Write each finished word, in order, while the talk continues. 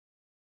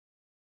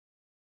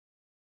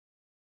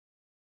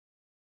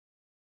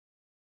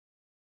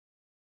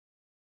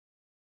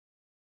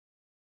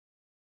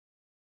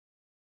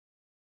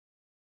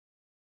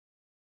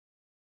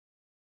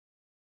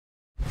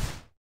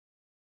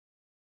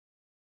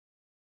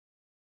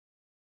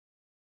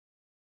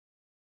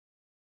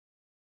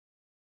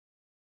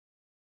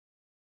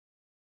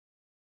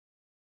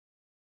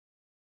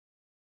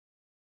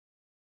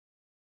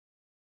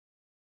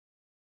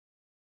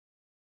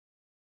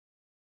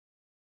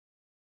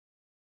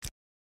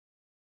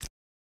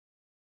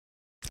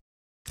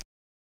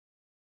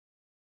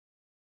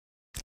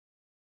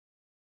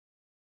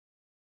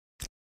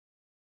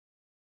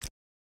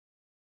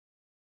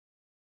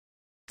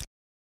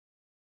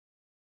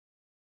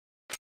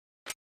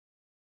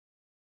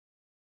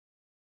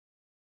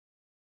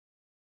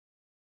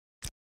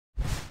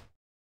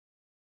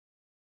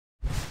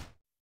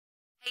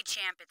Hey,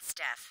 champ, it's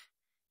Steph.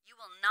 You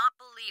will not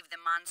believe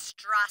the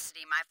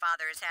monstrosity my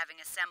father is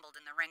having assembled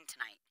in the ring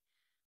tonight.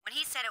 When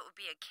he said it would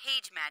be a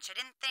cage match, I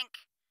didn't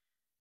think...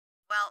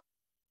 Well,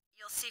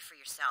 you'll see for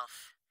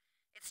yourself.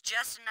 It's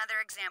just another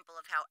example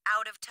of how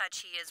out of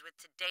touch he is with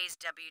today's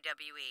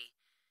WWE.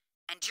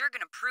 And you're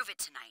gonna prove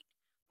it tonight,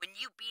 when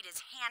you beat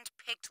his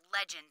hand-picked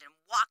legend and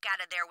walk out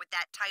of there with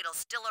that title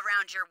still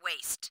around your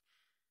waist.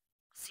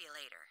 I'll see you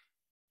later.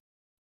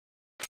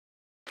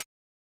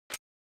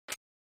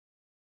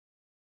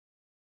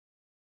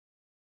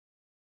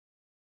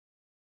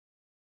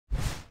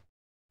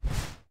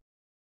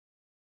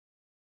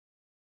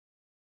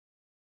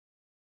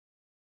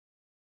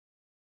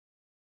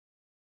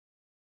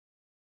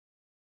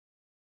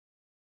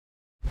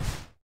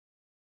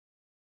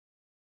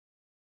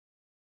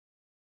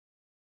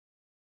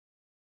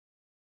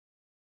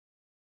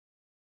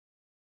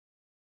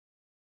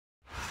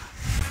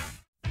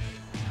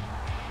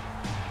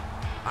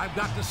 I've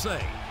got to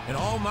say, in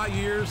all my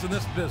years in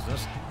this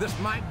business, this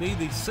might be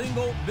the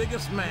single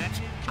biggest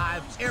match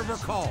I've ever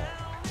called.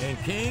 And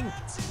King,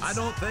 I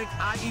don't think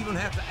I even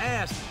have to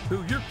ask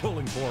who you're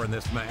pulling for in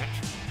this match.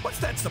 What's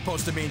that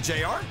supposed to mean,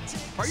 JR?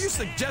 Are you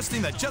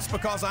suggesting that just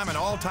because I'm an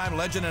all-time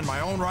legend in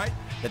my own right,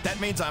 that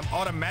means I'm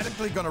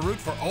automatically going to root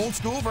for old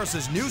school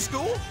versus new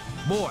school?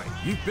 Boy,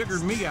 you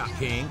figured me out,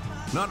 King.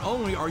 Not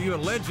only are you a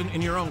legend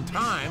in your own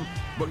time,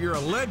 but you're a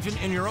legend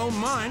in your own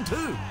mind,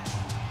 too.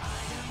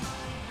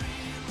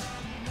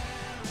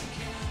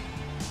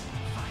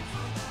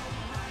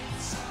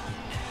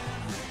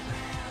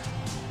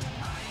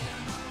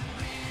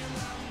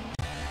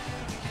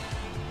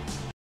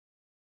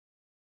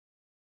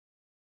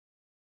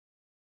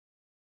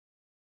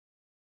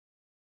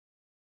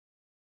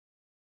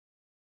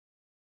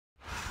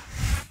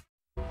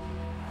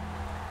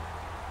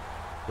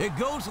 It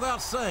goes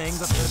without saying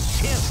that the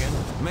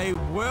champion may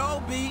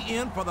well be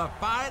in for the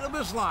fight of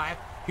his life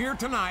here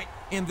tonight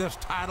in this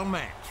title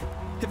match.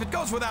 If it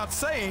goes without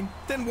saying,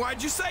 then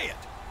why'd you say it?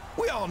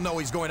 We all know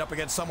he's going up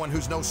against someone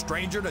who's no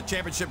stranger to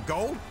championship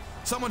gold.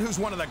 Someone who's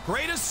one of the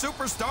greatest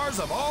superstars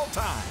of all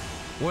time.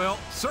 Well,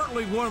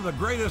 certainly one of the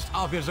greatest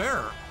of his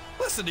era.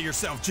 Listen to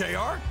yourself,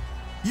 JR.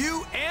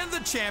 You and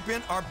the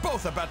champion are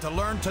both about to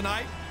learn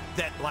tonight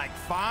that, like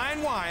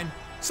fine wine,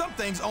 some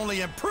things only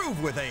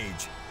improve with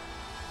age.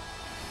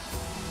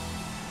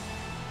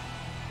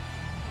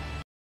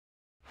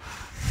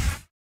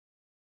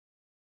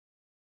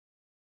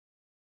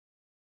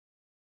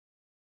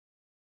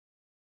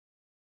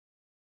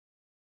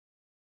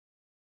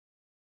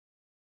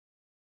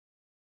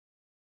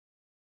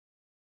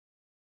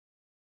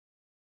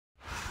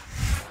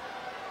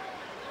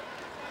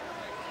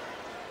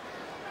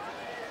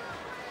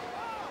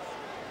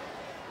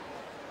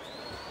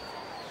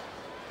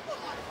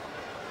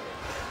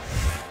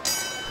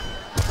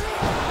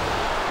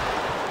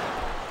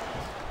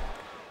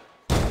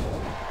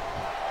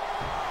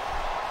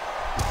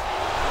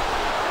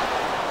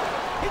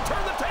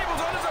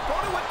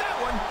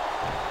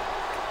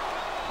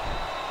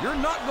 You're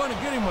not going to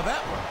get him with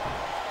that one.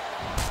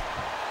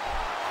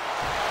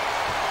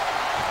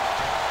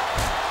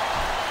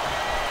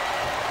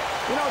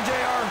 You know,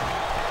 JR,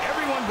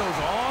 everyone goes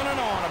on and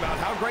on about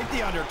how great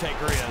The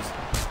Undertaker is,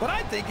 but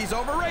I think he's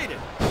overrated.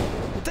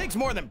 It takes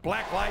more than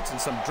black lights and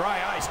some dry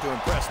ice to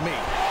impress me.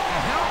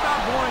 And how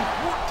about going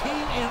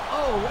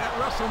 14-0 at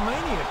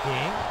WrestleMania,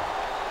 King?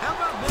 How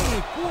about being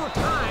a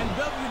four-time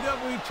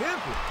WWE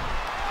champion?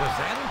 Does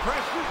that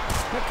impress you?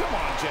 Now, come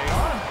on,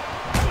 JR.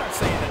 I'm not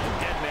saying that the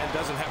dead man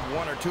doesn't have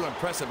one or two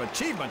impressive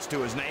achievements to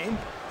his name.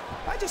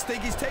 I just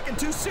think he's taken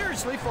too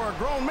seriously for a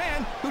grown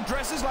man who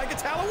dresses like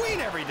it's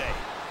Halloween every day.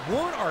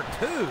 One or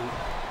two?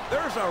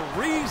 There's a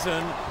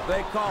reason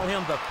they call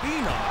him the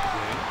Phenom,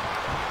 King.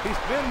 He's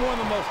been one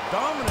of the most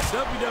dominant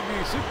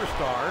WWE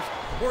superstars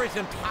for his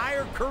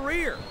entire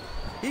career.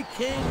 He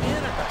came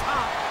in at the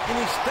top, and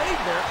he stayed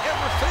there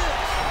ever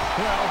since.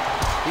 Well,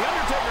 The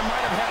Undertaker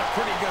might have had a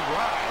pretty good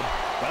ride,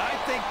 but I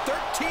think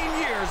 13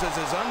 years is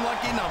his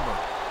unlucky number.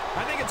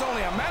 I think it's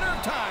only a matter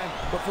of time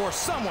before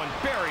someone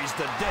buries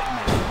the dead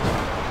man.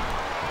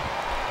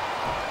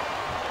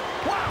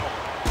 Wow!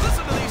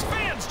 Listen to these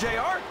fans,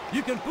 JR!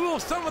 You can fool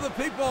some of the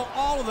people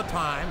all of the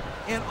time,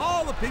 and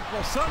all the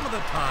people some of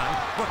the time,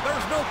 but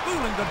there's no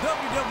fooling the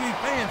WWE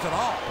fans at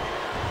all.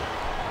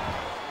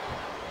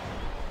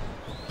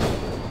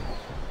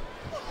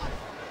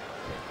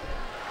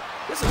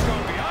 This is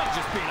going beyond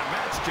just being a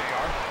match,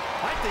 JR.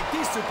 I think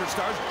these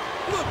superstars...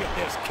 Look at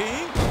this,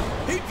 King.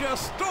 He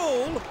just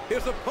stole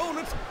his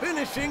opponent's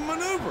finishing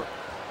maneuver.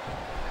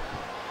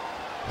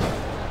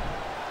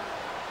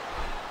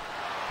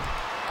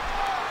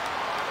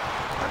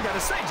 I've got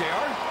to say,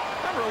 JR,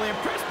 I'm really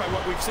impressed by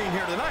what we've seen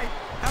here tonight.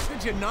 How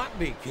could you not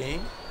be,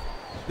 King?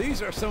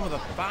 These are some of the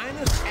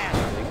finest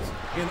athletes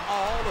in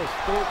all of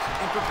sports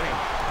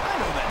entertainment. I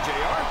know that,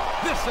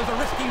 JR. This is a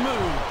risky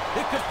move.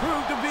 It could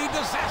prove to be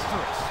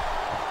disastrous.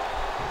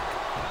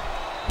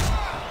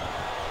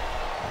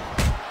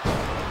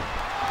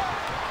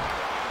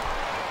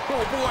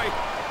 Oh, boy.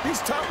 These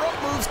top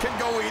rope moves can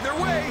go either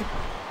way.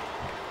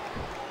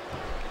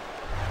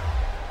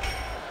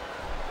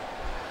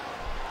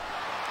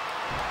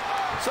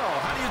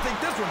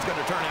 this one's going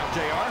to turn out,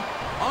 JR?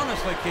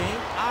 Honestly, King,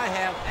 I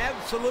have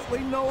absolutely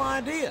no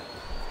idea.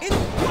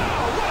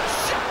 Wow, what a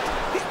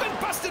shot! He's been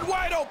busted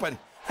wide open.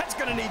 That's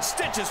going to need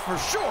stitches for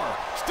sure.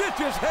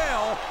 Stitches,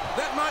 hell,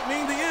 that might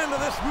mean the end of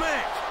this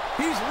match.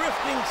 He's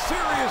risking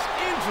serious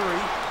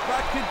injury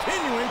by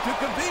continuing to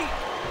compete.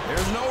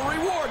 There's no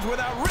rewards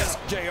without risk,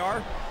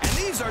 JR. And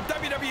these are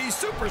WWE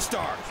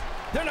superstars.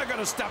 They're not going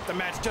to stop the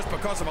match just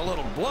because of a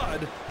little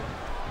blood.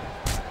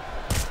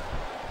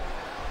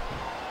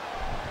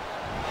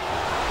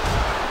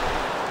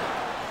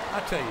 I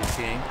tell you,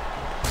 King,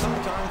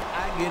 sometimes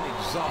I get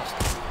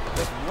exhausted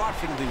just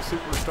watching these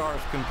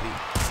superstars compete.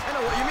 I know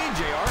what you mean,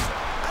 JR.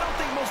 I don't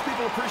think most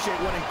people appreciate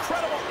what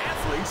incredible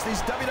athletes these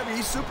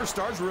WWE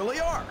superstars really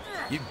are.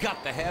 You've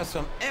got to have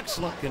some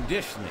excellent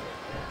conditioning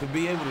to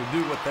be able to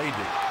do what they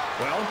do.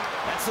 Well,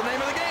 that's the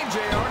name of the game,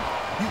 JR.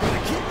 You got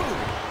to keep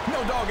moving.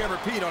 No dog ever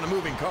peed on a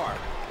moving car.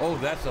 Oh,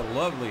 that's a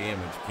lovely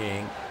image,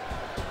 King.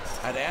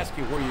 I'd ask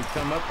you where you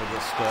come up with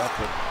this stuff,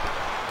 but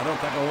I don't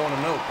think I want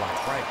to know, quite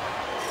frankly.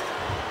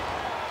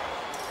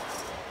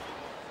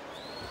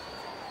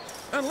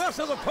 Unless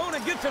his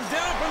opponent gets him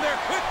down from there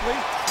quickly,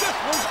 this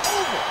one's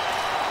over.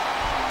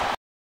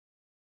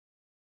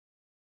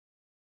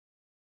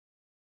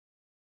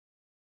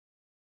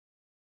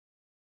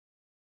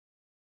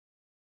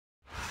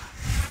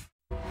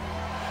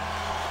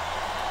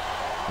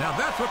 Now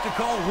that's what you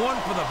call one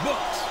for the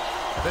books.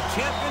 The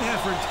champion has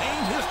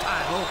retained his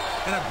title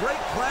in a great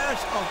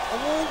clash of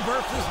old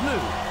versus new,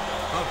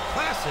 of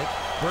classic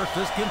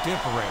versus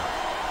contemporary.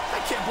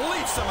 I can't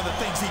believe some of the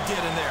things he did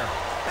in there.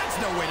 That's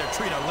no way to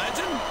treat a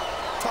legend.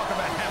 Talk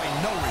about having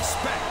no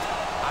respect.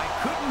 I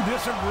couldn't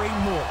disagree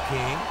more,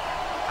 King.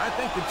 I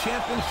think the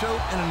champion showed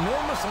an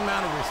enormous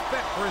amount of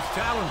respect for his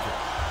challenger.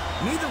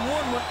 Neither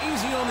one went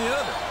easy on the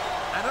other.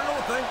 I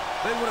don't think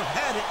they would have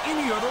had it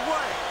any other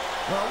way.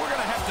 Well, we're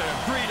going to have to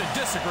agree to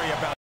disagree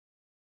about it.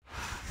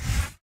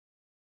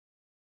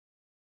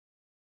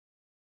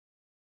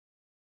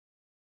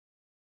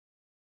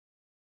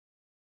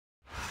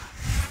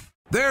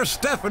 There's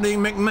Stephanie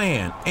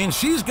McMahon, and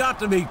she's got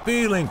to be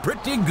feeling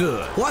pretty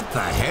good. What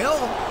the hell?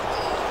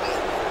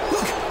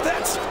 Look,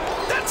 that's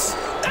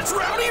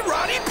Roddy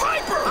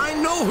Piper! I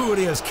know who it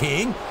is,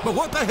 King, but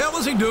what the hell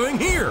is he doing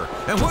here?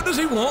 And what does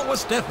he want with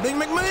Stephanie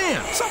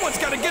McMahon? Someone's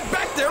got to get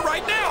back there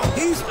right now!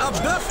 He's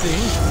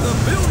abducting the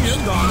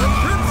billion-dollar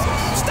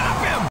princess.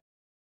 Stop him!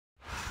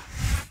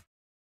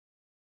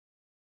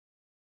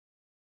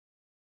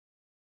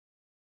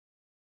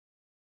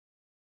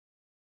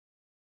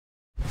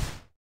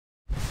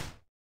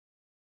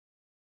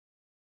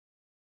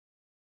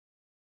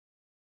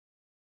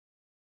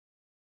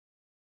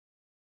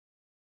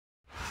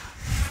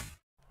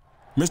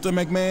 Mr.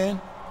 McMahon,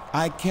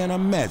 I can't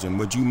imagine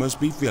what you must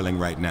be feeling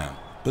right now.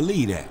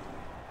 Believe that.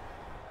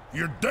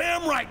 You're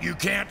damn right you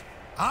can't.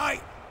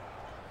 I'll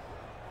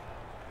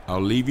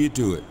leave you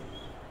to it.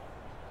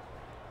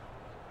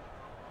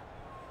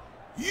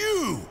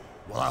 You!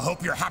 Well, I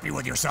hope you're happy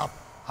with yourself.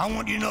 I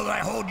want you to know that I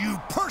hold you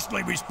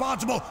personally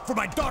responsible for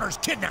my daughter's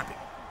kidnapping.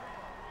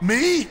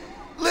 Me?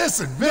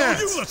 Listen, Vince!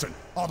 No, you listen!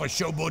 All the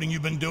showboating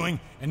you've been doing,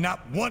 and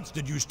not once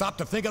did you stop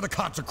to think of the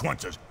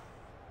consequences.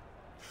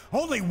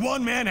 Only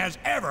one man has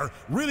ever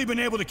really been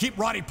able to keep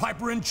Roddy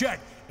Piper in check,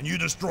 and you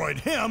destroyed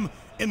him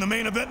in the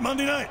main event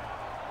Monday night.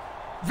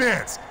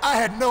 Vince, I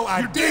had no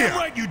idea. You're damn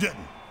right you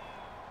didn't.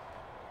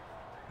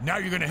 Now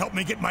you're gonna help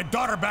me get my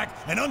daughter back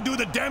and undo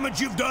the damage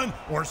you've done,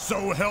 or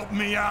so help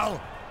me, Al.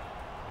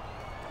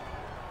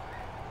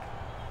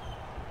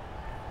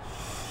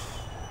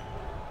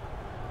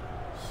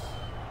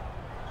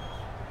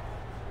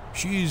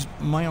 She's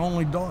my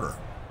only daughter.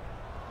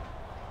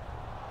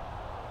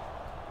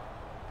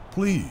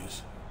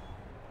 Please,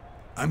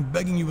 I'm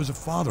begging you as a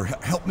father,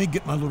 help me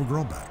get my little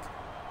girl back.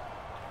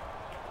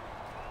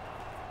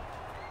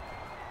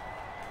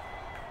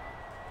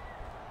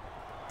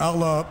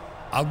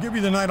 I'll give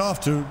you the night off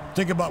to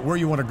think about where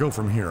you want to go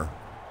from here.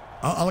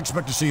 I'll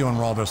expect to see you on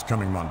Raw this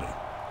coming Monday.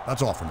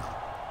 That's all for now.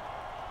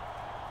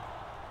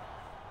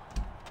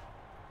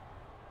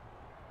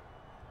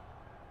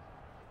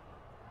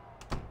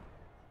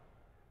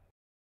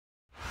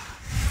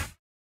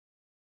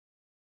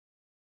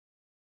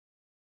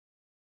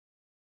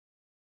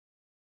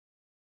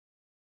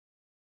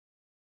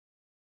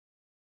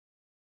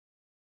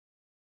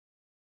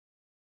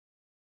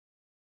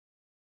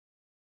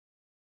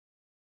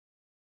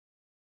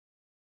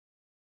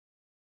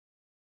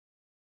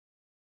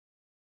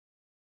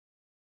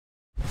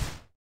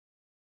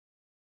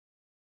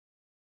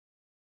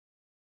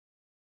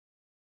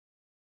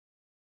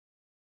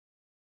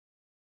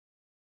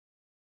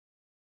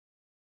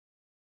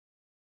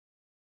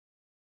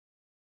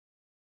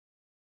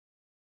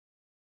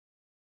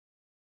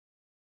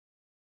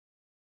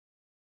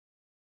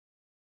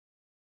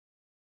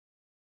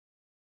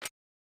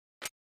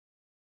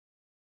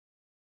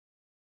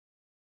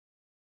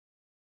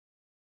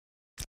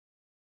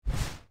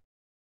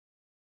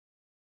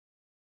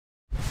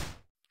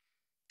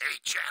 Hey,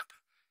 champ.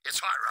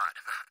 It's Hot Rod.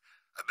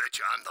 I bet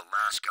you I'm the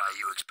last guy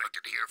you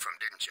expected to hear from,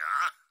 didn't you,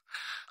 huh?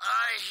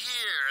 I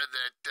hear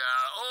that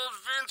old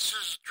Vince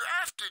has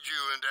drafted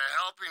you into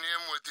helping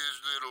him with his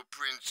little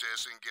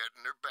princess and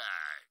getting her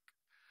back.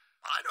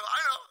 I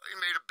know. He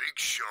made a big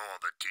show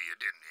of it to you,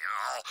 didn't he?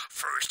 All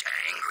first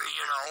angry,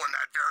 in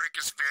that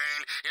varicose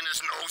vein in his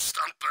nose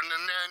stumping,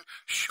 and then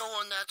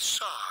showing that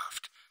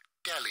soft,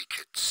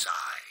 delicate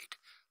side,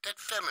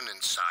 that feminine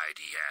side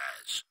he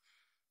has.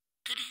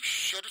 Did he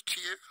shed a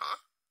tear,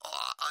 huh?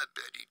 Oh, I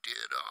bet he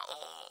did.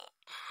 Oh.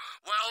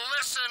 Well,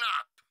 listen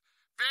up.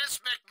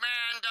 Vince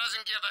McMahon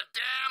doesn't give a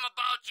damn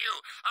about you.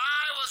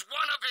 I was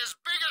one of his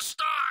biggest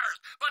stars.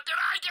 But did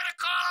I get a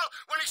call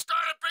when he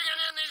started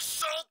bringing in these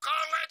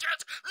so-called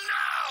legends?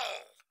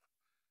 No!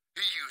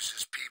 He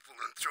uses people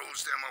and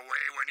throws them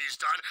away when he's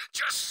done,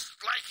 just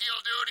like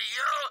he'll do to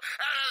you.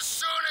 And as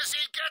soon as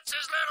he gets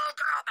his little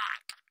girl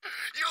back,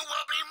 you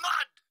will be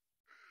mud.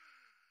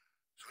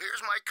 So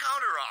here's my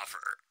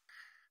counteroffer.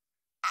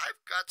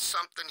 I've got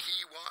something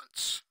he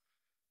wants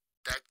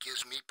that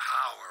gives me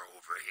power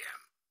over him.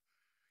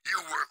 You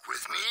work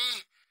with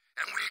me,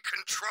 and we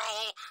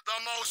control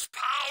the most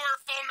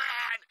powerful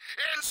man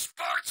in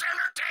sports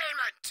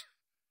entertainment.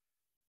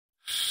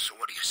 So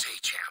what do you say,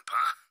 champ,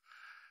 huh?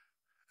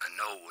 A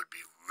no would be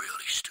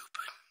really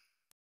stupid.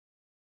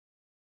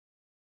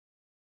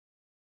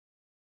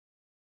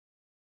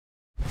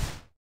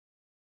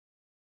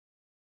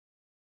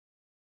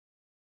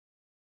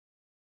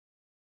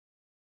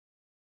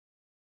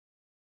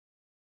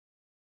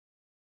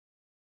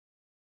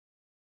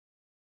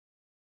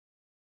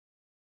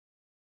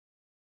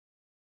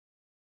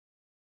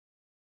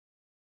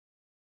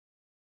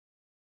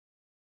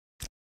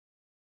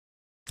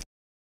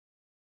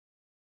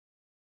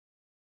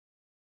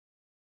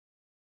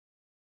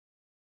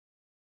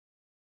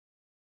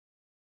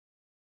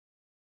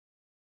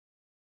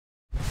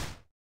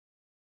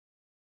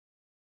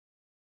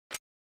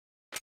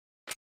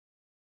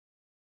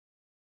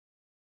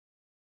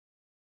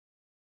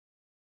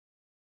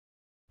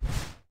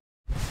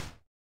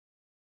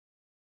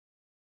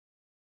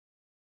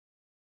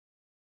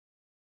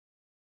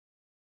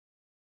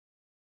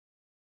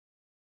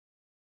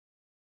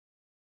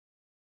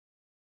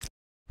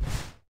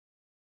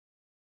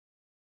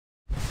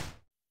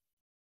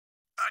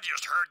 I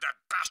just heard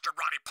that bastard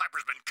Roddy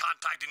Piper's been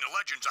contacting the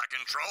legends I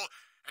control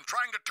and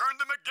trying to turn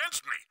them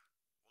against me.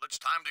 Well, it's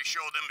time to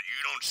show them that you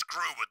don't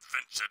screw with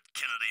Vincent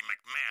Kennedy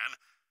McMahon.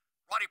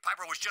 Roddy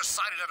Piper was just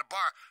sighted at a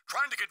bar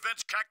trying to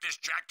convince Cactus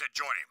Jack to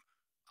join him.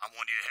 I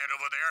want you to head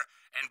over there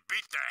and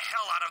beat the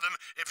hell out of them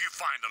if you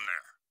find them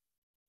there.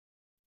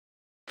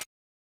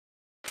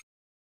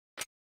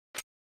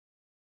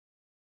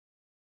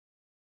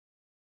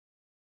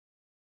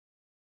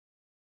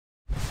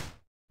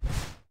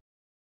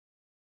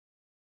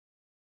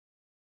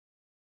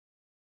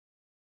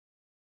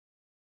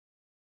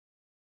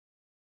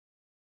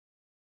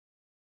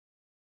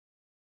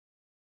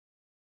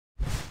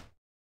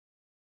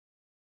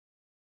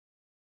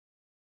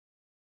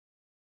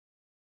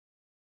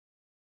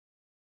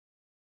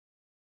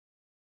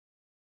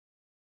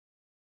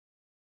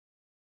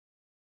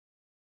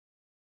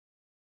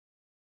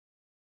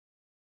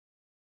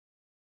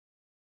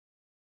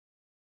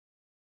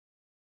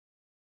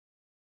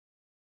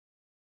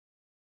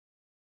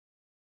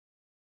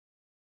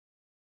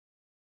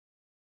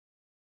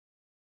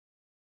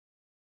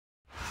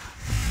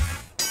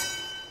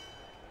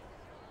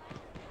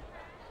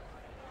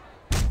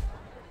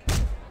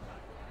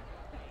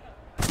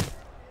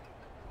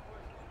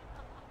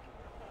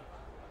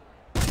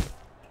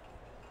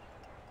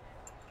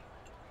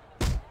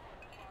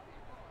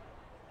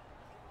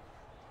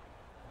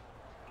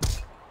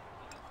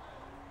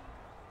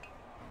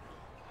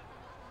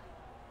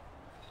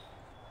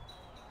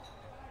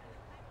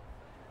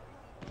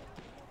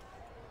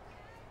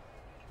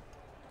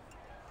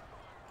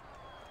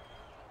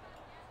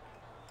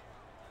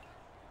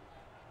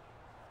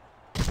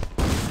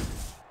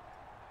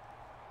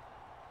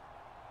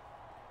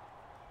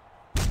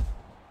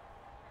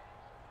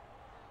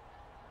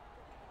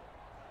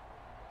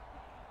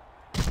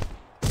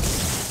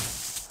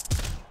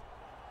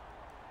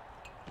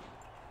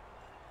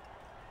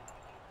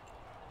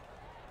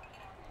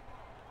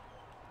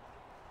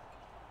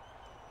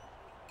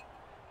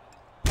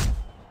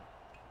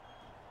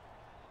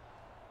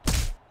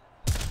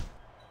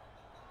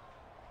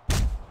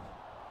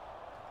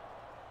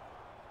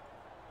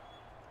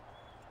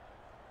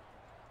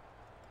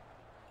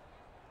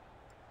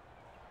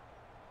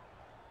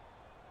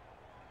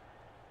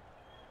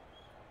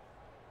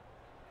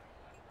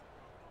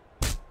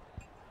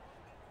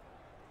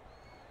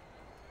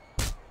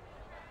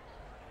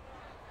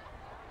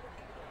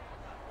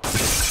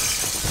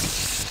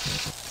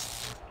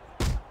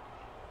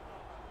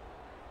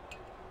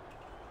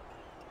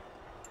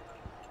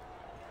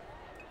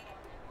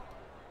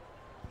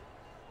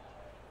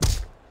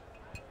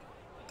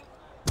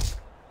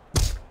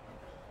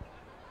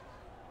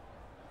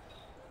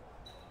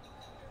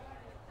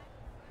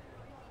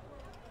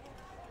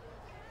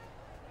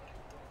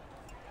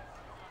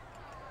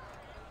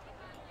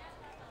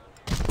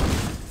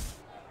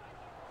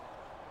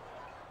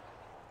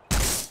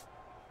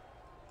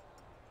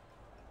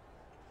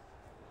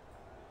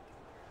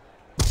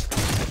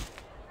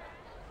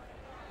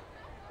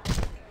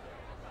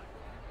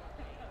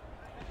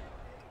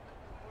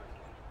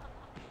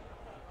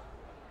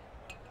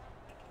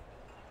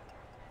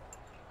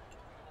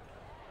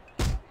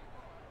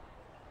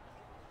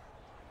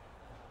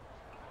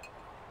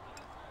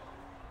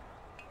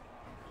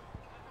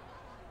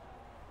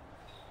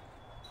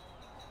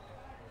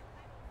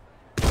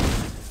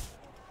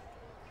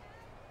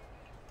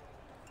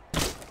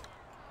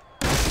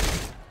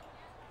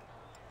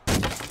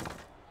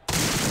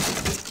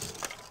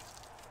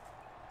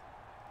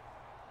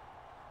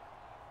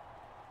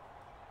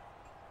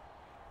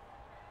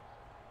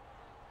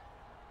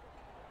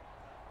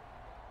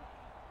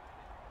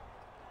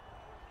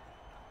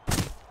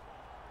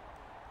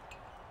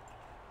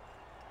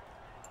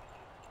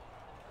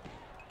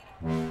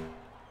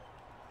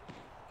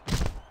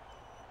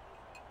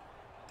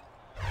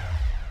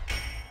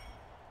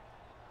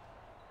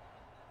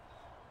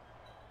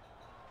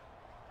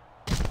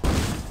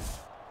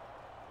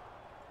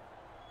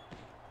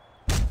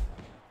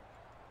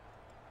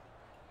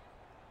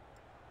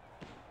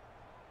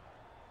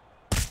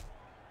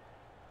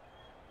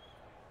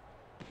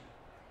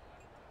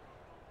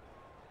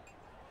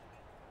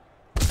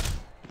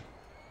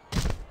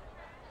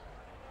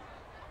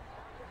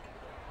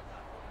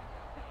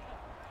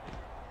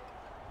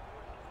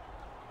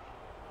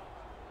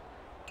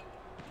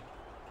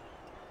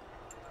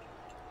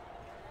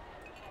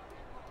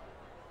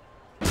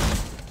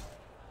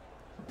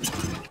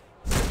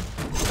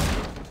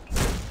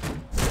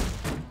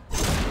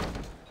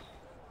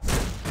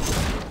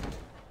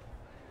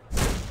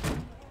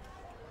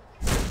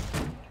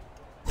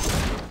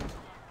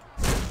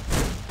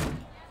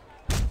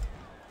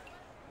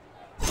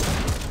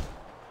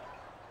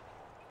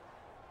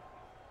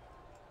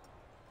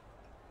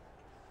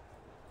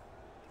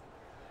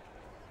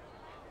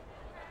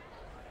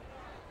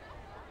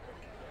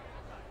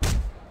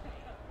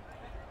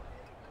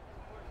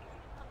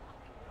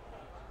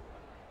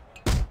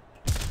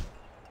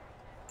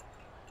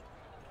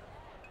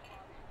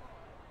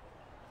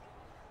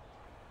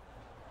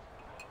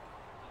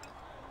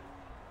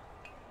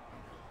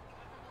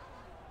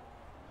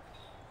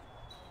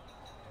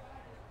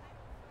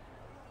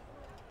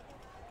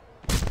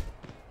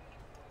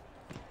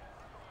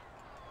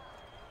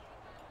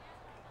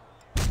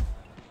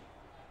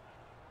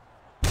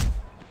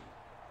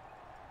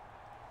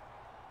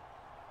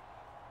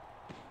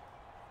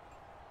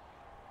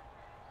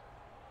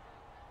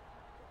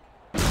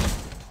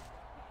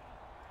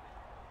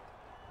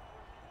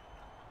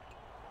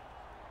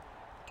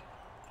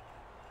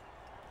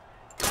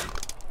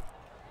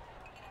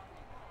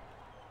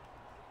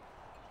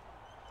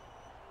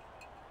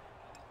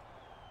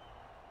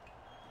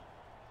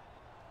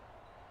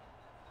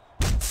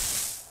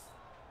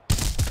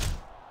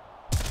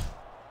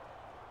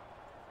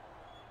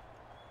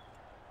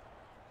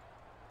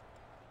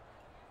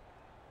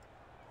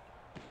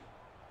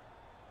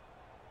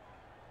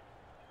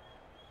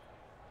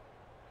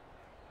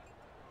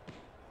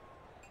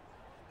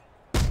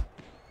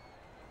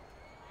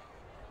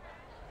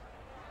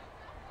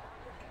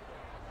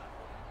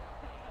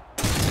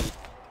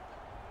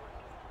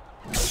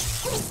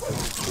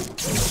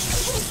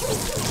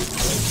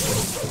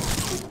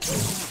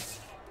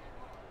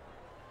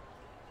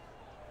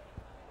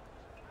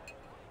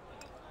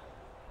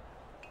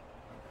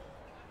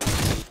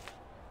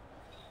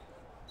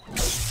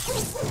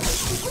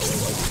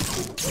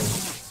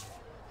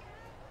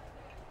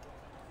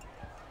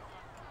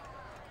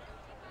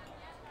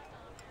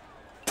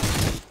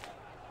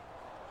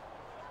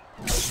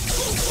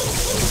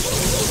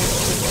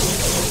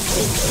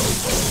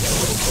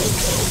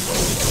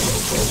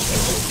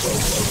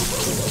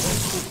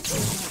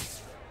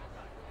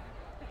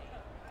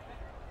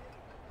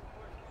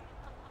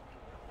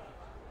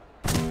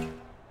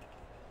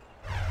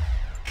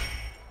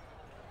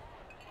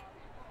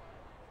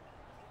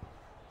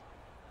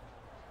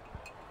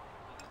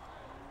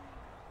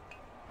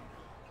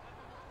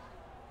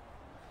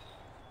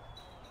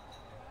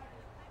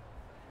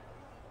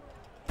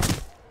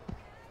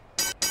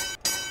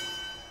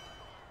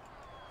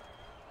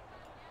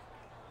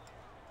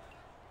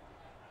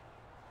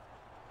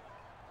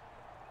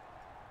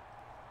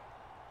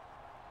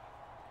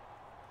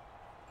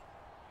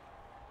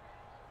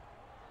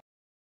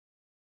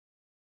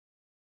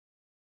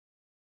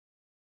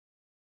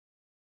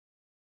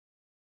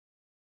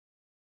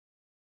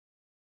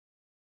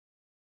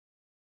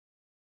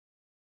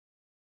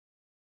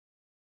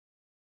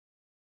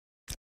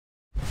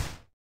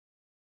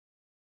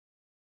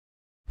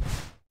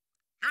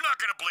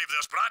 gonna believe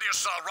this, but I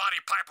just saw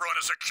Roddy Piper on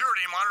a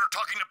security monitor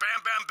talking to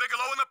Bam Bam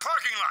Bigelow in the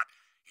parking lot.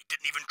 He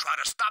didn't even try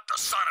to stop the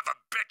son of a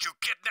bitch who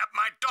kidnapped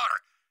my daughter.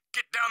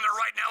 Get down there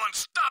right now and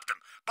stop him,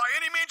 by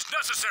any means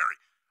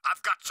necessary.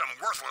 I've got some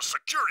worthless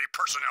security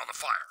personnel to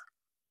fire.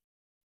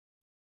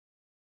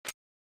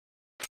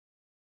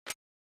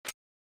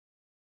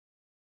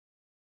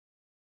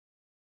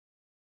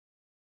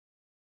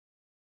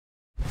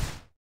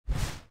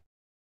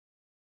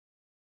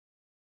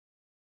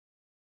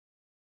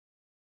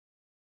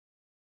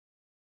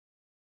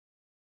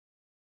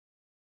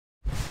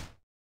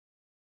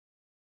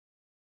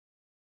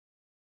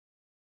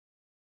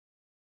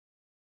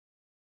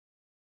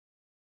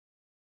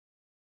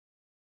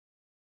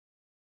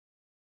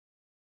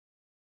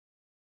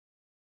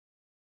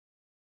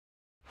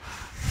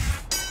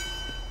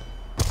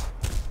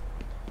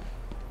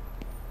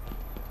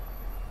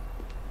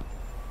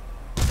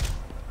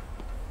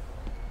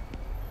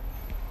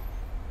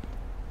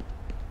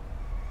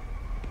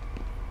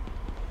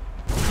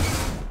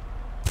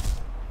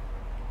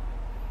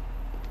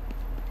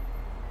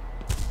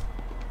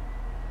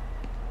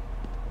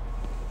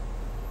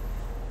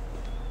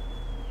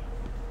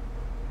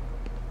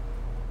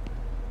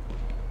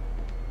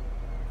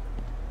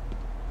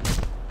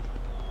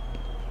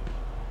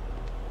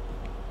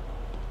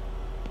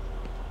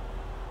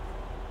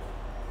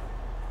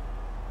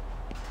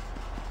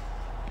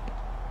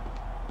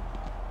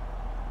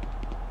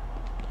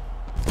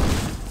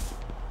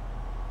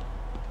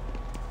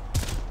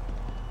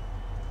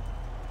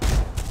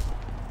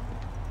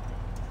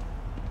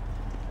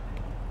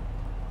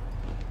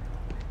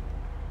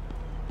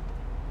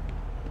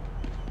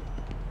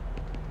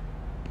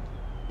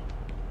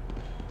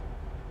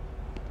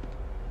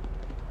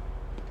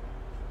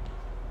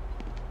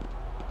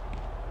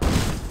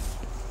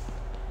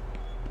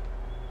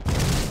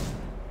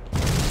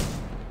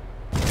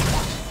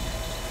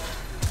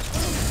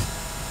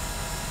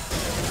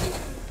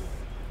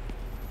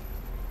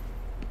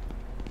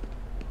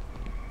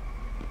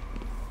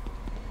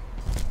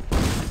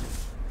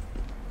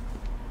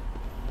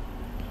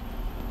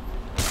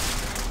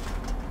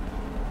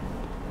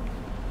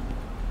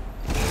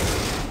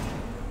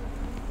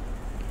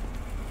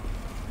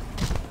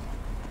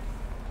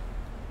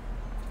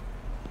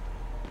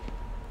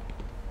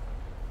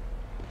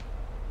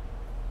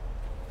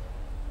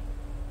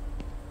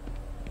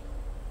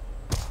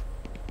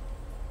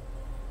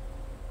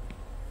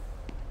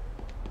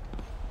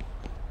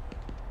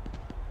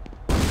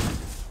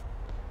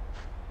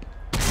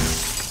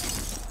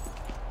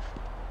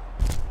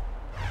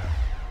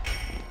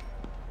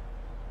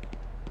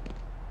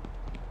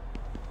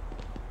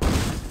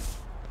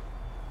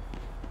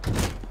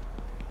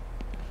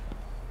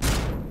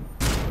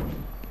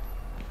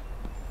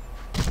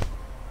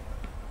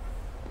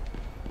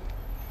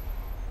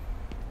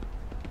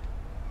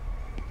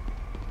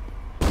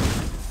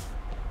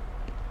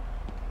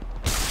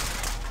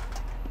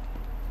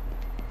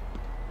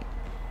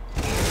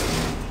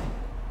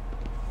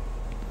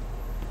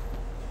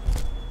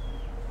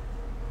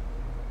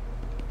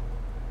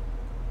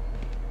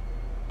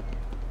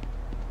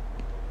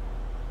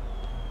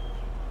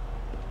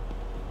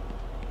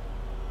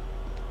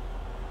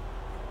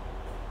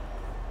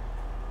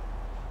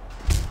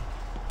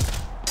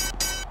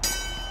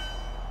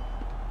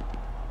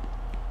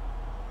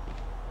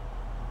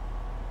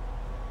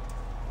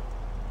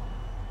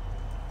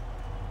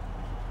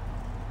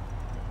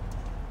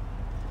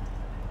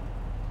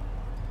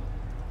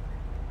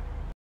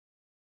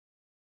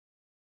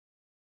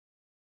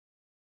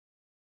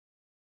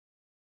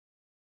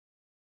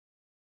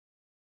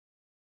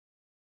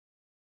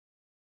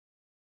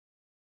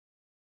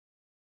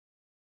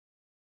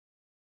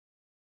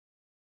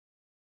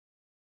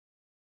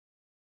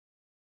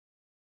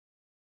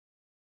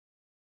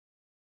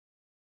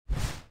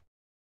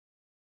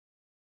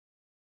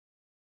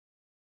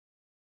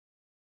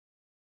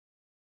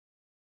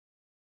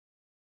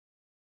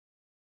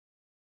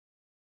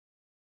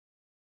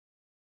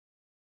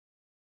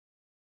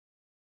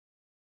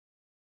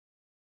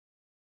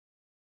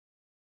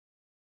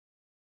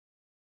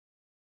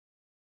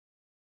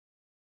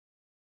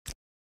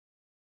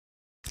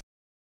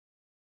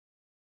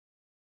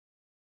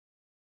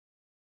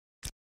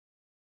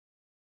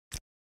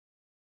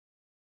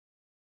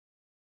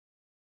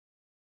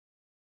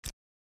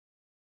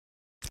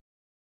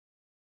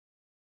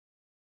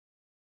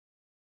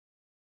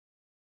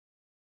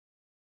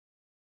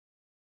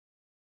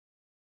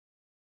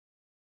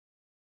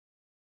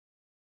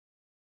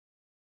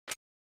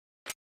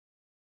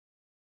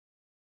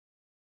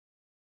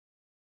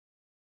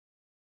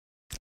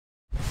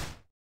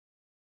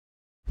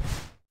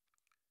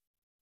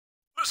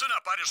 Listen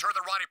up, I just heard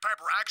that Roddy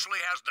Piper actually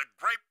has the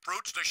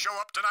grapefruits to show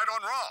up tonight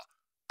on Raw.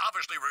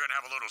 Obviously, we're going to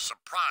have a little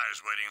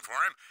surprise waiting for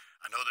him.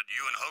 I know that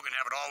you and Hogan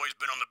haven't always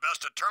been on the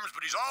best of terms,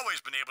 but he's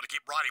always been able to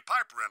keep Roddy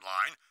Piper in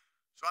line.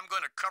 So I'm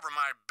going to cover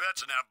my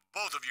bets and have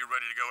both of you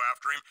ready to go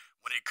after him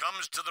when he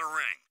comes to the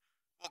ring.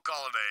 We'll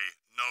call it a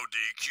no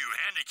DQ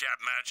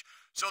handicap match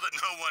so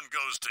that no one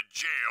goes to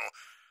jail.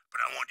 but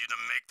I want you to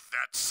make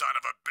that son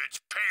of a bitch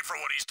pay for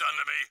what he's done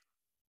to me.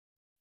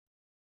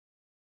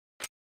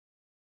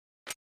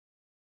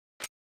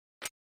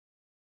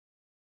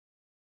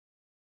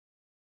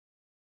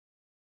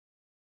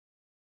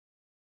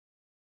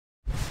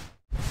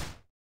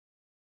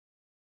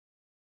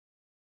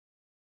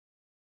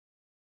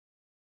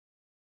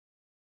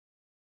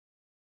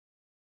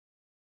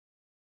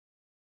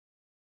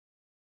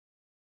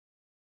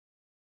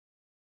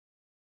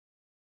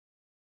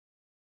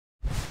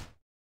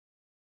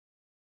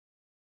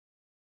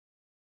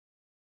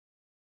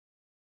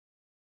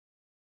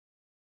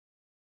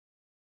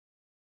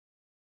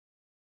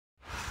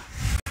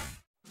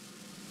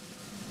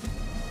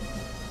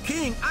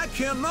 King, I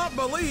cannot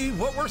believe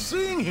what we're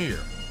seeing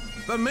here.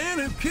 The man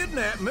who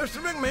kidnapped Mr.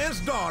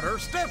 McMahon's daughter,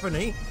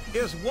 Stephanie,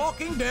 is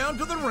walking down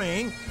to the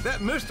ring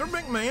that Mr.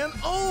 McMahon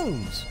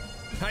owns.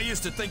 I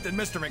used to think that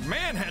Mr.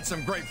 McMahon had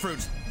some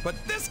grapefruits, but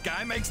this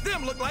guy makes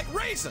them look like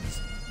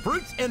raisins.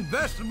 Fruits and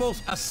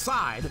vegetables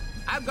aside,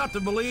 I've got to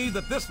believe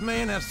that this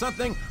man has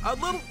something a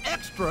little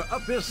extra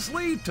up his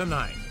sleeve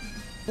tonight.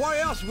 Why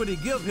else would he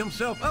give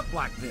himself up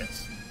like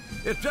this?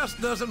 It just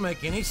doesn't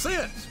make any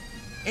sense.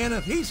 And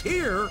if he's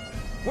here,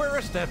 where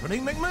is Stephanie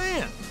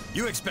McMahon?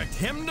 You expect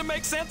him to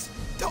make sense?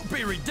 Don't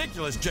be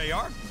ridiculous,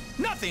 JR.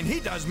 Nothing he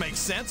does makes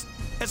sense,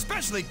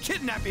 especially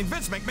kidnapping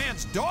Vince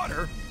McMahon's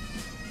daughter.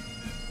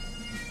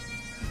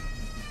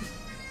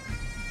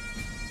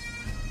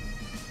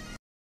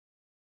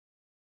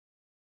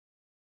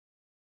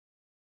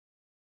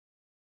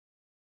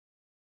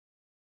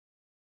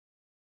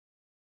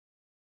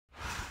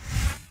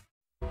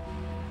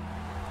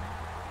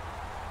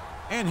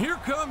 And here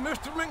come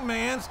Mr.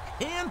 McMahon's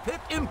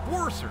hand-picked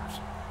enforcers,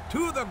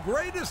 two of the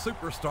greatest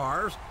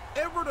superstars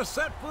ever to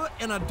set foot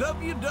in a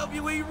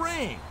WWE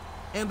ring.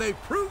 And they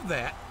proved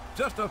that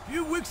just a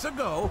few weeks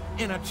ago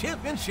in a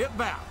championship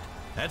bout.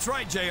 That's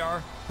right,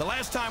 JR. The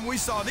last time we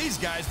saw these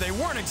guys, they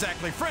weren't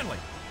exactly friendly.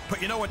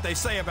 But you know what they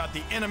say about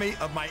the enemy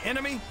of my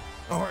enemy?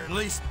 Or at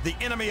least the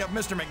enemy of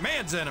Mr.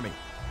 McMahon's enemy.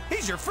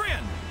 He's your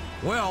friend.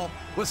 Well,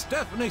 with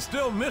Stephanie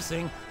still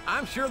missing,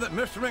 I'm sure that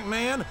Mr.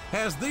 McMahon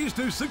has these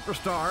two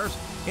superstars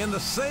in the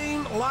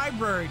same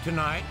library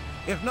tonight,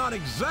 if not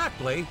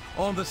exactly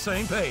on the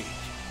same page.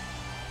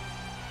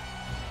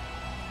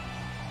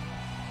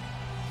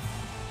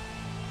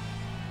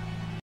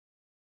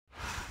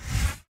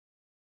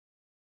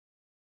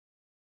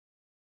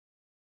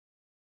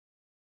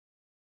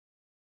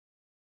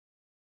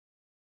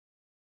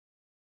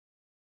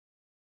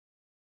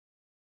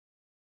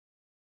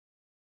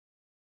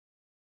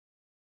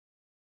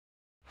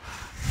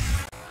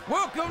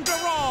 Welcome to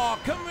Raw,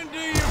 coming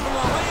to you from the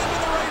land of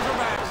the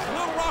Razorbacks,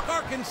 Little Rock,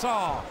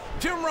 Arkansas.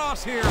 Jim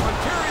Ross here with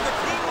Jerry the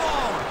King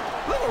Lawler.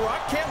 Little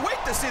Rock can't wait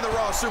to see the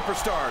Raw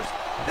Superstars.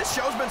 This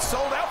show's been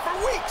sold out for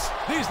weeks.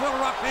 These Little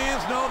Rock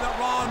fans know that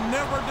Raw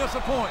never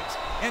disappoints,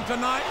 and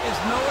tonight is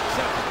no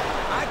exception.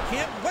 I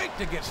can't wait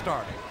to get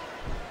started.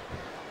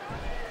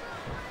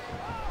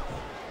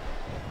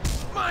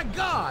 My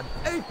God,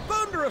 a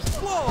thunderous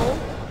blow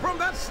from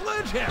that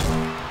sledgehammer.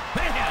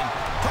 Man,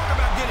 talk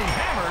about getting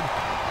hammered.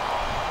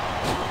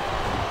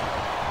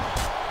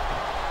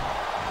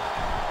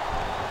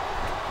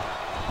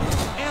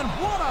 And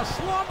what a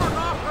slobber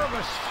knocker of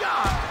a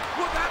shot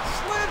with that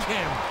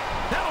sledgehammer.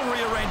 That'll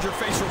rearrange your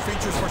facial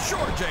features for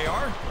sure,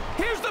 JR.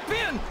 Here's the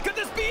pin. Could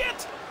this be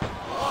it?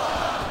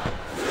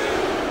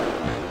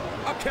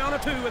 A count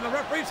of two, and the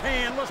referee's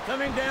hand was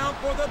coming down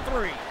for the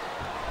 3.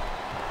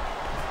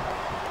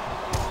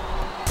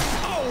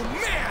 Oh,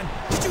 man!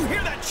 Did you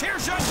hear that chair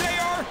shot,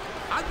 JR?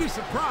 I'd be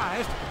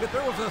surprised if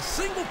there was a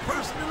single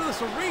person in this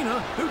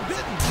arena who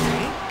didn't,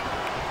 King.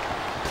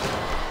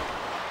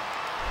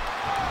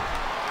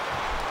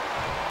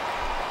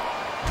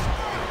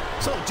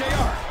 So,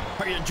 JR,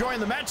 are you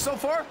enjoying the match so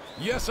far?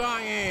 Yes,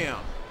 I am.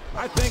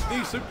 I think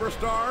these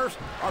superstars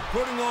are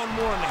putting on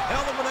one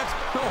hell of an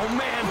Oh,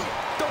 man!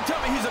 Don't tell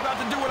me he's about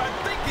to do what I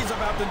think he's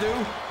about to do.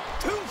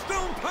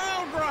 Tombstone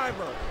pile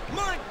driver.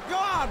 My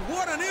God,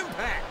 what an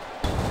impact.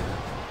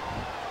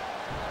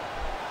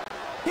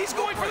 He's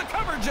going for the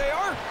cover,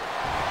 JR.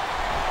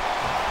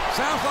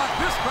 Sounds like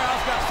this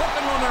crowd's got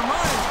something on their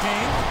minds,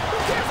 King. Who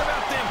cares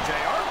about them,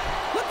 JR?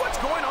 Look what's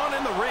going on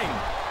in the ring.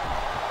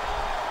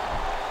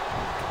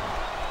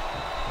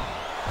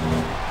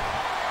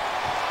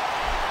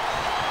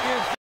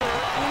 Is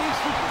there any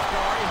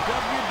superstar in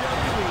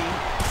WWE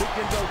who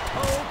can go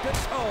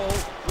toe-to-toe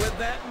with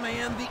that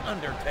man, The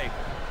Undertaker?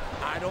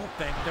 I don't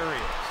think there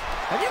is.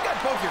 Have you got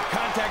both your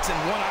contacts in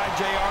one eye,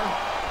 JR?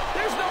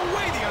 There's no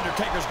way The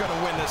Undertaker's going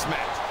to win this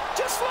match.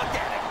 Just look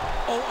at him.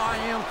 Oh, I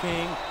am,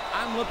 King.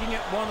 I'm looking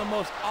at one of the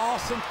most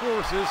awesome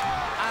forces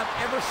I've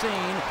ever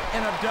seen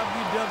in a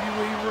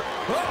WWE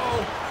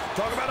Uh-oh.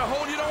 Talk about a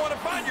hole you don't want to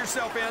find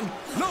yourself in.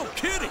 No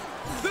kidding.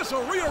 This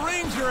will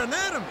rearrange your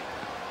anatomy.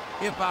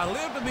 If I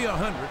live to be 100,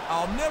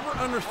 I'll never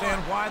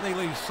understand why they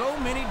leave so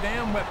many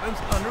damn weapons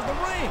under the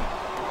ring.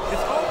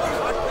 It's almost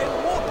like they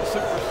want the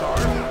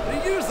superstars to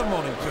use them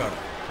on each other.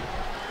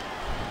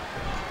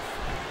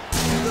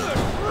 Good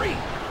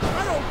grief!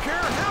 I don't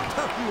care how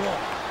tough you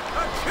are.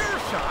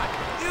 shot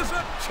is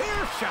a chair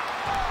shot.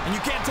 And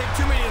you can't take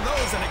too many of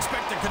those and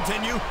expect to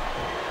continue.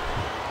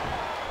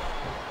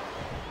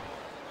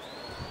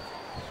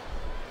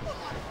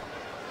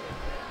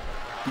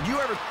 Did you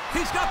ever...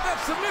 He's got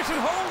that submission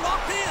hold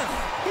locked in.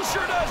 He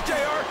sure does,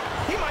 JR.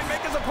 He might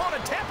make his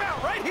opponent tap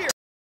out right here.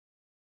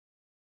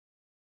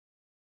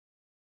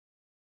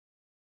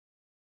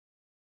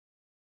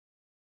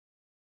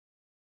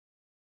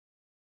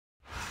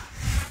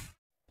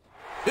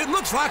 It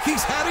looks like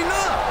he's had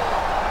enough.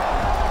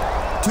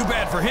 Too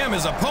bad for him,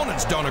 his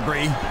opponents don't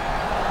agree.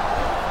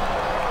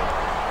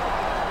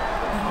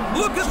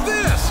 Look at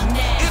this.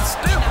 It's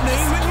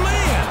Stephanie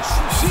McMahon.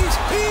 She's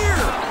here.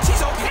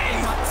 She's okay.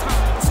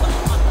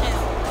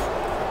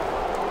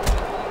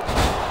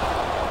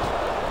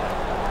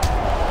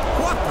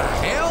 What the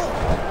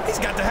hell? He's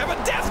got to have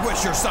a death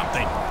wish or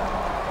something.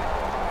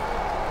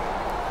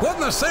 What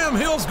in the Sam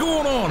Hill's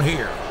going on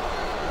here?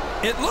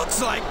 It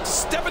looks like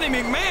Stephanie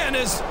McMahon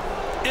is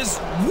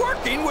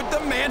working with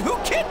the man who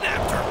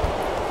kidnapped her.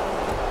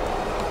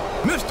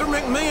 Mr.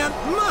 McMahon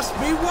must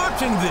be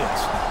watching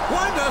this.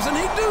 Why doesn't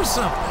he do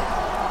something?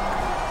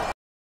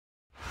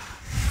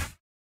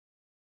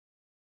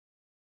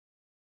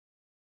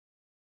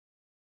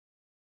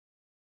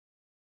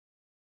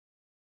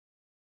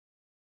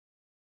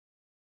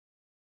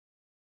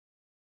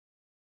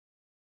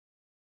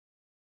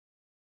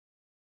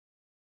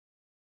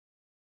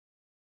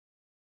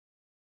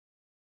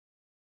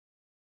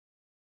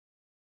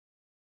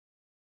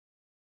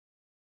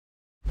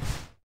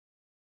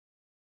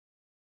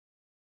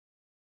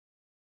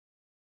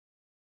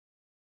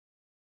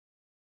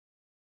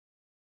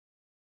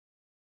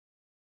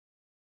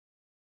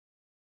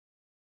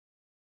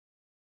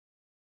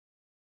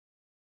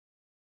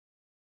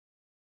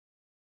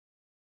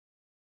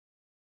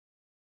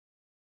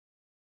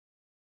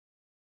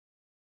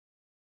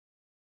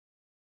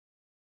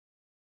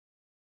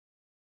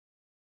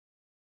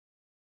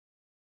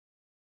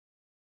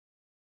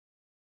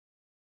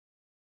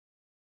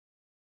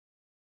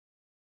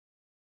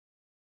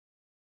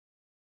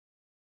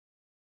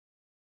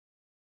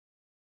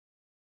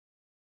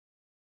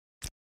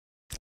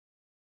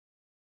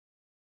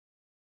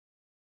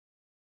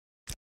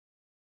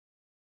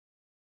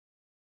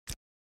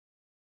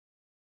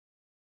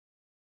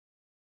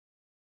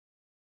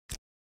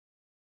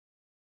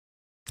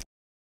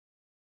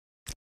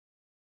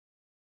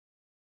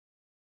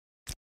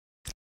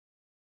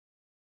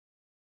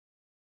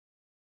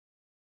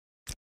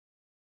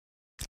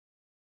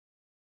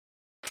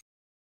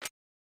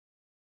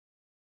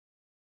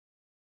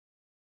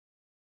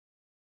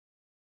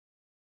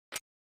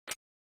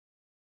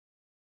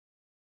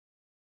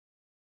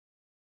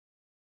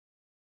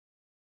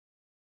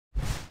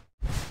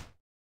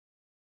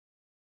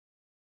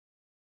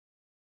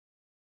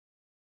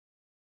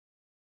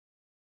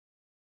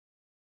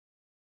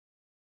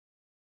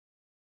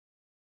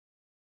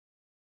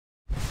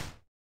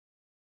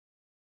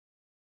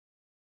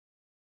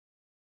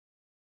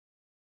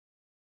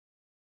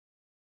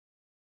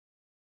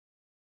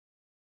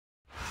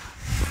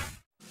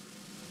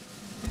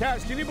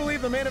 Taz, can you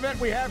believe the main event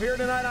we have here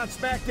tonight on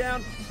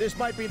Smackdown? This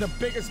might be the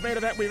biggest main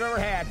event we've ever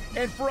had,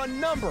 and for a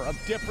number of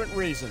different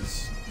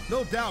reasons.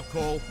 No doubt,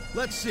 Cole.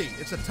 Let's see.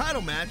 It's a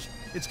title match.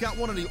 It's got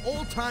one of the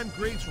all-time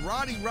greats,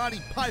 Roddy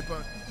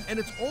Piper, and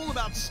it's all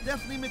about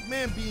Stephanie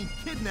McMahon being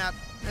kidnapped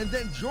and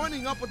then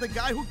joining up with the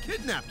guy who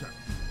kidnapped her,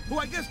 who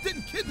I guess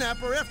didn't kidnap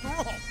her after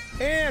all.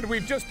 And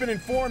we've just been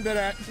informed that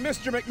at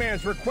Mr.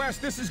 McMahon's request,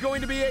 this is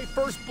going to be a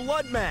first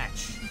blood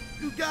match.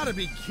 You gotta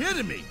be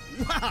kidding me.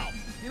 Wow.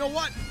 You know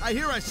what? I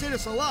say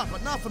this a lot,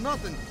 but not for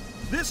nothing.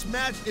 This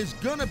match is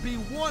gonna be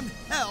one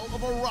hell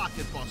of a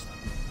rocket buster.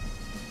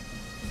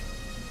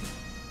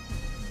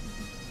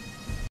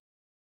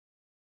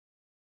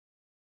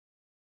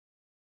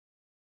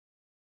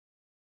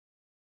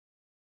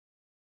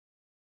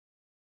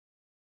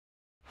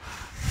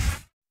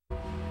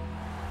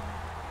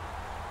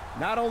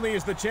 Not only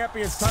is the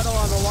champion's title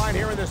on the line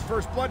here in this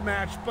first blood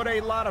match, but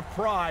a lot of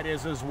pride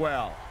is as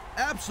well.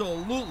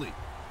 Absolutely.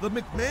 The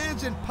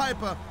McMahons and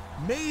Piper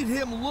made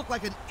him look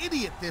like an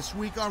idiot this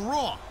week on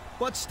Raw.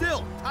 But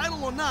still,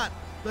 title or not,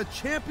 the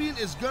champion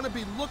is going to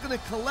be looking to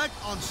collect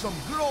on some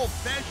good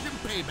old-fashioned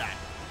payback.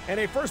 And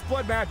a first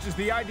blood match is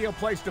the ideal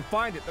place to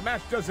find it. The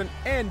match doesn't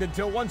end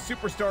until one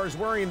superstar is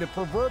wearing the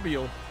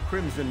proverbial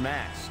crimson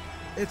mask.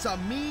 It's a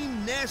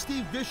mean,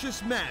 nasty,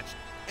 vicious match,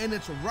 and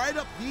it's right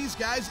up these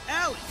guys'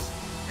 alleys.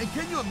 And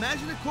can you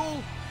imagine it,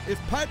 Cole? If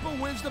Piper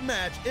wins the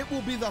match, it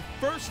will be the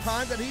first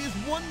time that he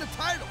has won the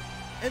title.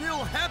 And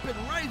it'll happen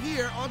right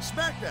here on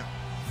Smackdown.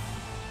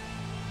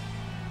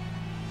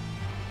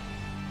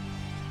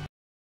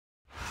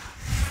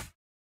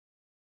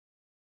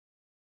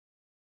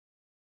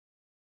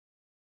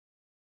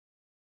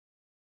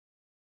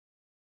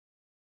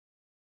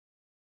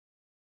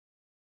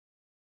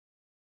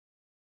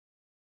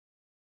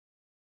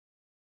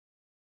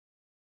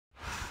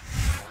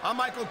 I'm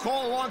Michael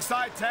Cole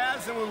alongside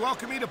Taz, and we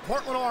welcome you to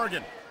Portland,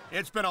 Oregon.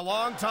 It's been a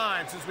long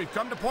time since we've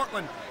come to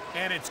Portland,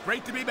 and it's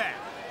great to be back.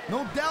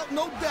 No doubt,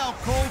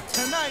 Cole.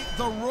 Tonight,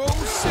 the Rose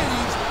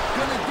City's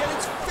gonna get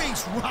its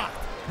face rocked,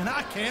 and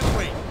I can't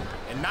wait.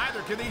 And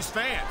neither can these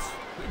fans.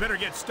 We better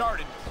get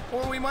started,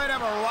 or we might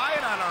have a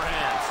riot on our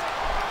hands.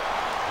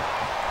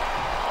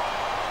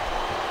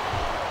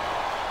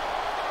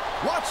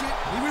 Watch it.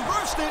 He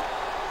reversed it.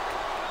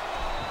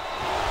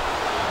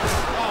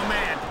 Oh,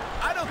 man.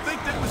 I don't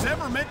think that was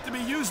ever meant to be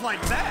used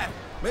like that.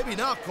 Maybe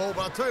not, Cole,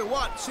 but I'll tell you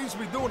what, it seems to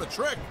be doing a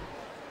trick.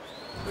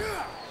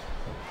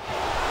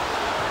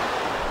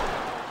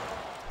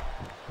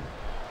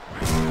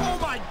 Oh,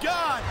 my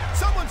God!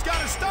 Someone's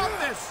got to stop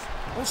this!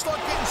 Don't start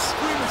getting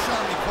squeamish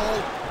on me,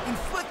 Cole.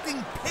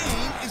 Inflicting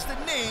pain is the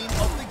name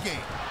of the game.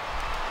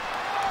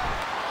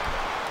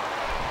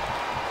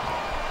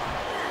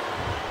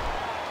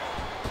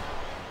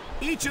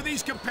 Each of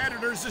these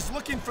competitors is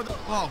looking for the...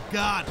 Oh,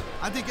 God.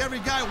 I think every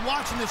guy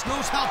watching this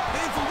knows how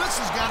painful this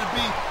has got to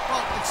be.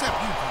 Well, except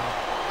you, Cole.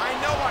 I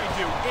know I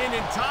do. And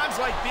in times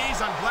like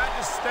these, I'm glad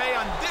to stay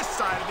on this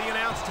side of the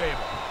announce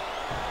table.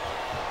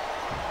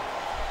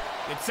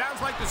 It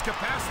sounds like this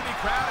capacity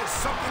crowd has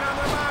something on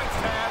their minds,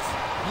 Taz.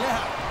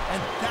 Yeah,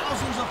 and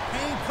thousands of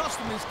paying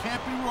customers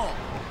can't be wrong.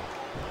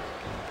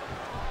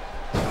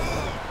 The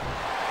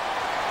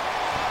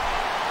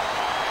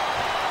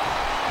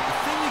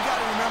thing you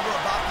got to remember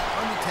about The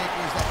Undertaker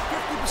is that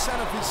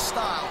 50% of his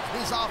style,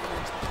 his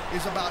offense,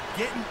 is about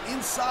getting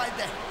inside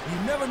the... You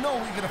never know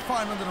what you're going to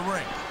find under the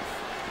ring.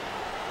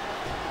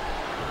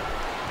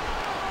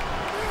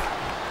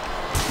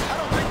 I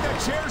don't think that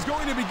chair's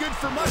going to be good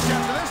for much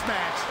after this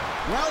match.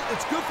 Well,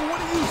 it's good for what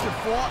he used it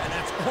for, and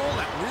that's all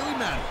that really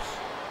matters.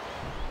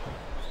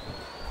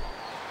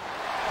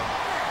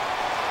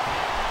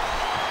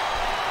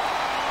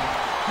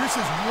 This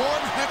is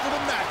one heck of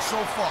a match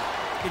so far.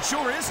 It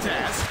sure is,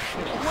 Taz.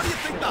 What do you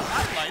think the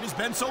highlight has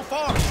been so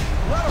far?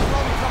 Well, it'll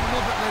probably come a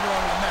little bit later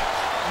on in the match.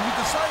 When you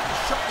decide to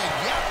shut the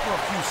gap for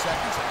a few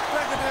seconds,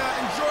 I can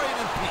enjoy it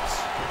in peace.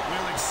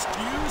 Well,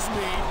 excuse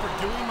me for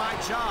doing my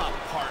job,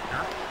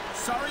 partner.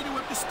 Sorry to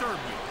have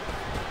disturbed you.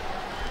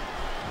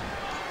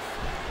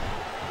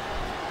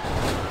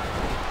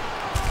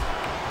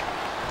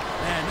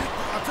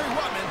 I'll tell you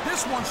what, man,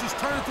 this one's just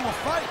turned into a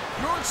fight.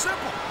 Pure and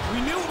simple. We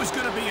knew it was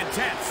going to be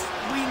intense.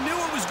 We knew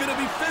it was going to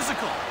be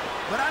physical.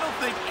 But I don't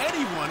think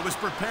anyone was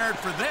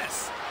prepared for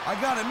this. I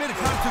gotta admit, it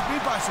kind of took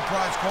me by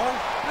surprise, Cole.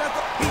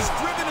 He's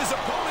driven his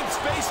opponent's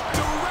face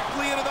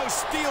directly into those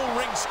steel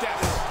ring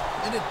steps.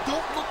 And it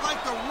don't look like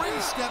the ring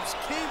steps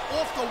came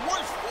off the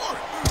worst for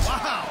it.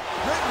 Wow,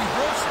 great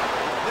reversal.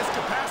 This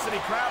capacity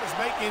crowd is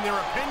making their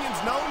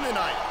opinions known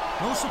tonight.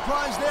 No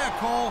surprise there,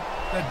 Cole.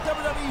 The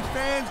WWE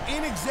fans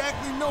ain't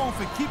exactly known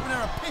for keeping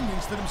their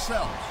opinions to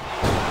themselves.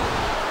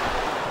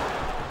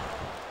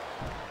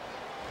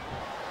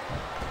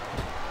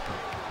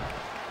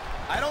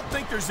 I don't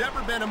think there's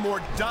ever been a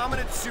more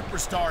dominant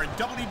superstar in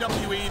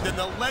WWE than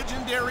the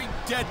legendary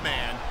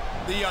Deadman,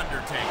 The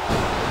Undertaker.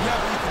 Yeah,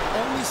 but he can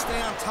only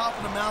stay on top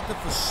of the mountain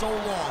for so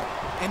long.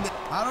 And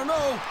I don't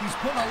know, he's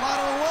putting a lot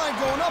on the line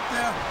going up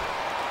there.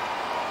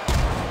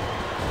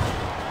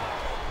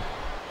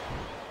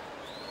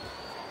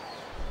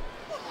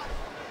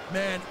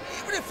 Man,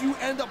 even if you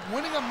end up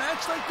winning a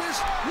match like this,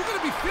 you're going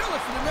to be feeling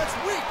it for the next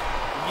week.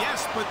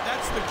 Yes, but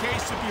that's the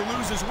case if you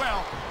lose as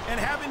well. And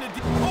having to...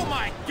 Oh,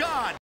 my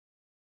God!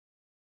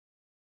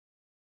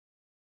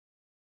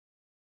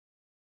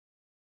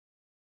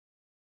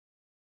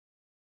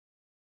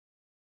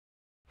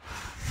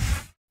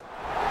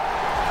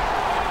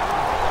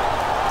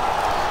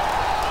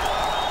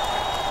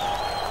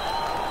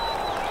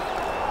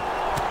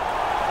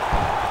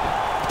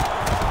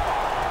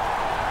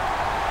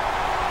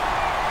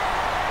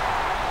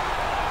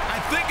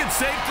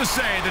 Safe to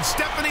say that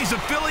Stephanie's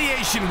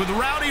affiliation with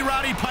Rowdy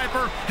Roddy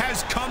Piper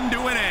has come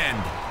to an end.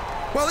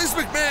 Well, these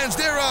McMahons,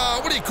 they're,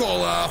 what do you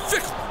call,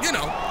 fickle, you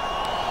know.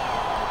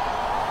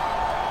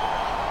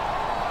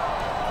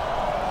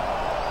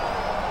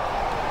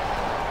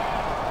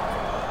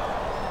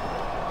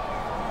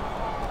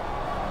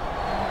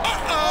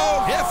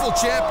 Uh-oh! Careful,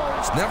 champ.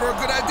 It's never a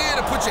good idea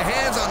to put your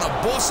hands on the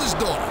boss's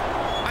daughter.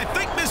 I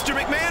think Mr.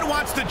 McMahon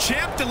wants the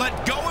champ to let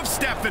go of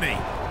Stephanie.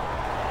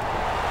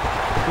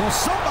 Well,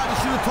 somebody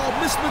should have told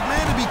Mr.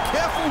 McMahon to be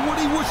careful what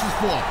he wishes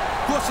for,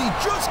 because he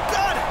just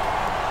got it.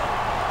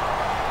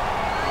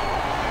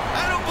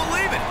 I don't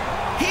believe it.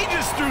 He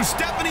just threw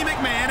Stephanie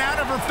McMahon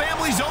out of her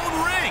family's own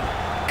ring,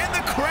 and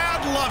the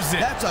crowd loves it.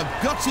 That's a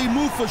gutsy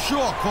move for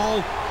sure,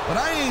 Cole, but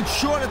I ain't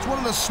sure that's one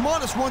of the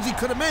smartest ones he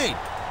could have made.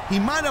 He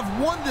might have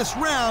won this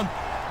round,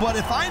 but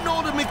if I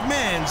know the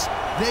McMahons,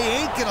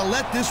 they ain't gonna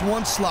let this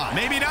one slide.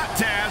 Maybe not,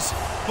 Taz,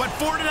 but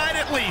for tonight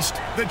at least,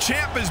 the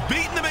champ has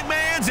beaten the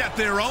McMahons at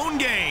their own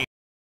game.